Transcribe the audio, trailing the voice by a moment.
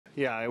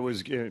Yeah, it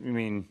was. I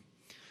mean,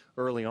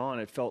 early on,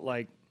 it felt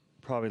like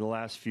probably the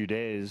last few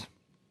days,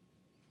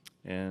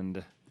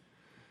 and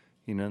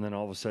and then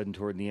all of a sudden,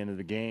 toward the end of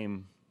the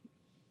game,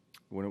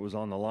 when it was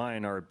on the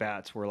line, our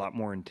bats were a lot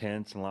more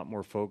intense and a lot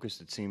more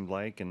focused. It seemed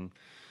like, and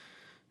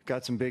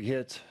got some big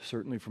hits,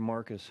 certainly from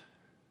Marcus.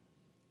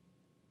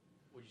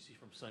 What did you see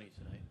from Sonny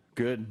tonight?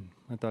 Good.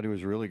 I thought he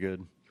was really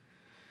good.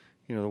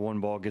 The one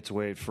ball gets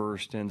away at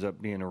first, ends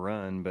up being a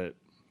run, but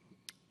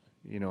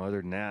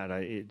other than that,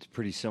 it's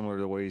pretty similar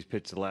to the way he's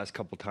pitched the last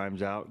couple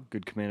times out.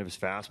 Good command of his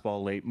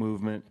fastball, late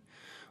movement,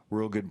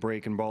 real good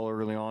breaking ball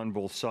early on,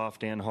 both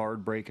soft and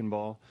hard breaking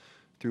ball.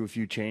 Threw a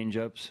few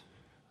changeups,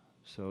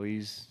 so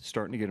he's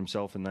starting to get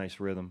himself a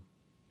nice rhythm.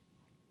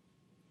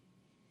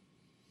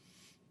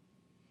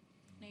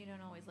 I know you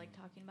don't always like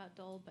talking about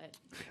Dole, but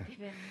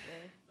given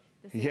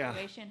the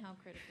situation, how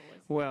critical is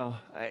it? Well,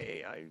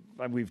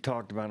 we've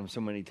talked about him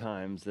so many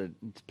times that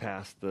it's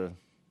past the,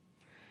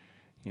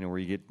 where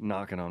you get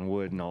knocking on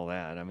wood and all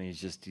that. I mean,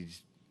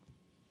 he's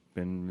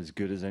been as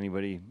good as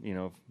anybody,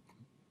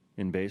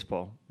 in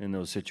baseball in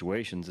those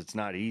situations. It's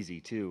not easy,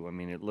 too. I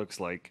mean, it looks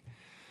like,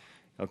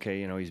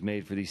 okay, he's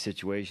made for these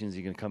situations.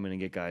 He can come in and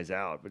get guys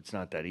out, but it's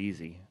not that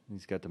easy.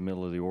 He's got the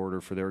middle of the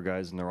order for their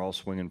guys, and they're all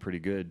swinging pretty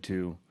good,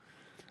 too.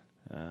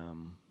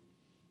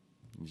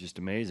 Just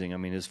amazing. I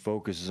mean, his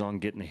focus is on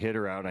getting the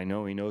hitter out. I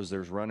know he knows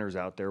there's runners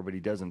out there, but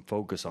he doesn't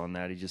focus on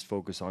that. He just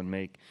focuses on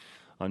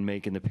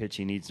making the pitch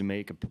he needs to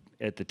make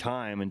at the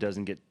time and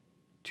doesn't get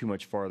too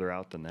much farther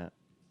out than that.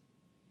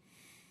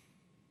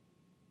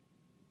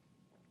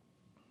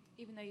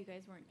 Even though you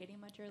guys weren't getting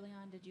much early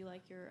on, did you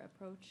like your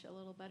approach a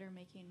little better,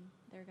 making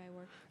their guy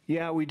work?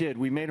 Yeah, we did.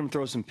 We made him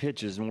throw some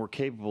pitches, and we're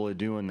capable of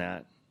doing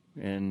that.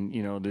 And,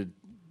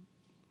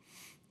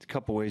 a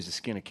couple ways to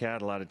skin a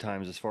cat a lot of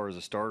times as far as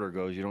a starter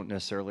goes. You don't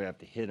necessarily have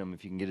to hit him.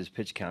 If you can get his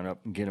pitch count up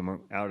and get him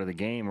out of the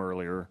game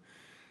earlier,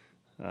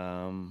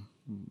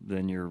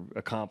 then you're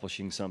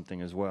accomplishing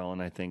something as well.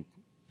 And I think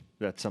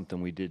that's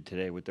something we did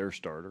today with their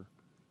starter.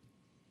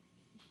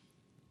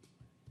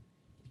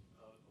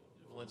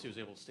 Valencia was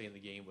able to stay in the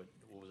game, but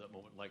what was that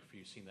moment like for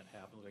you, seeing that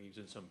happen? Like he was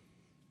in some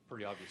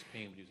pretty obvious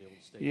pain, but he was able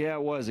to stay. Yeah,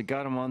 it was. It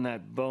got him on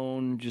that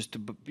bone, just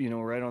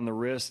right on the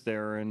wrist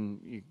there,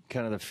 and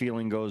kind of the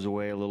feeling goes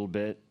away a little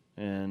bit.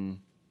 And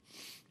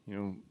we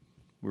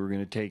were going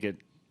to take it,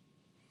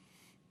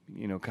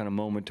 kind of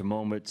moment to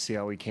moment, see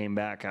how he came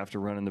back after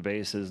running the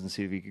bases, and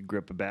see if he could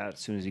grip a bat. As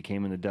soon as he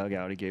came in the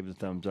dugout, he gave the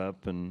thumbs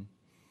up, and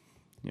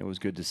it was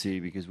good to see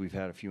because we've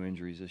had a few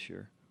injuries this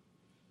year.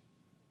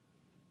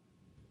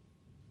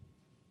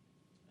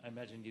 I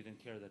imagine you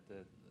didn't care that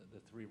the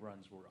 3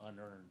 runs were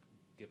unearned,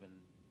 given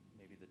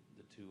maybe the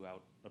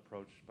 2-out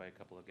approach by a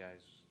couple of guys.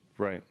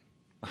 Right.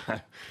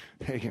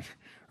 Hey,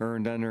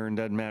 earned, unearned,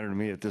 doesn't matter to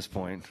me at this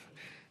point.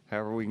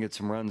 However we can get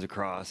some runs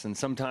across. And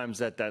sometimes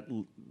that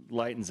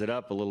lightens it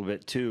up a little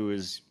bit, too,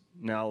 is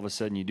now all of a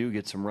sudden you do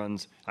get some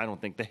runs. I don't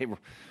think they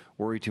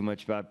worry too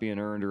much about being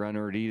earned or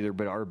unearned either,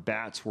 but our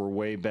bats were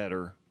way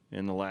better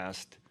in the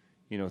last,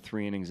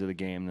 3 innings of the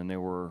game than they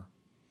were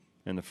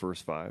in the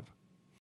first 5.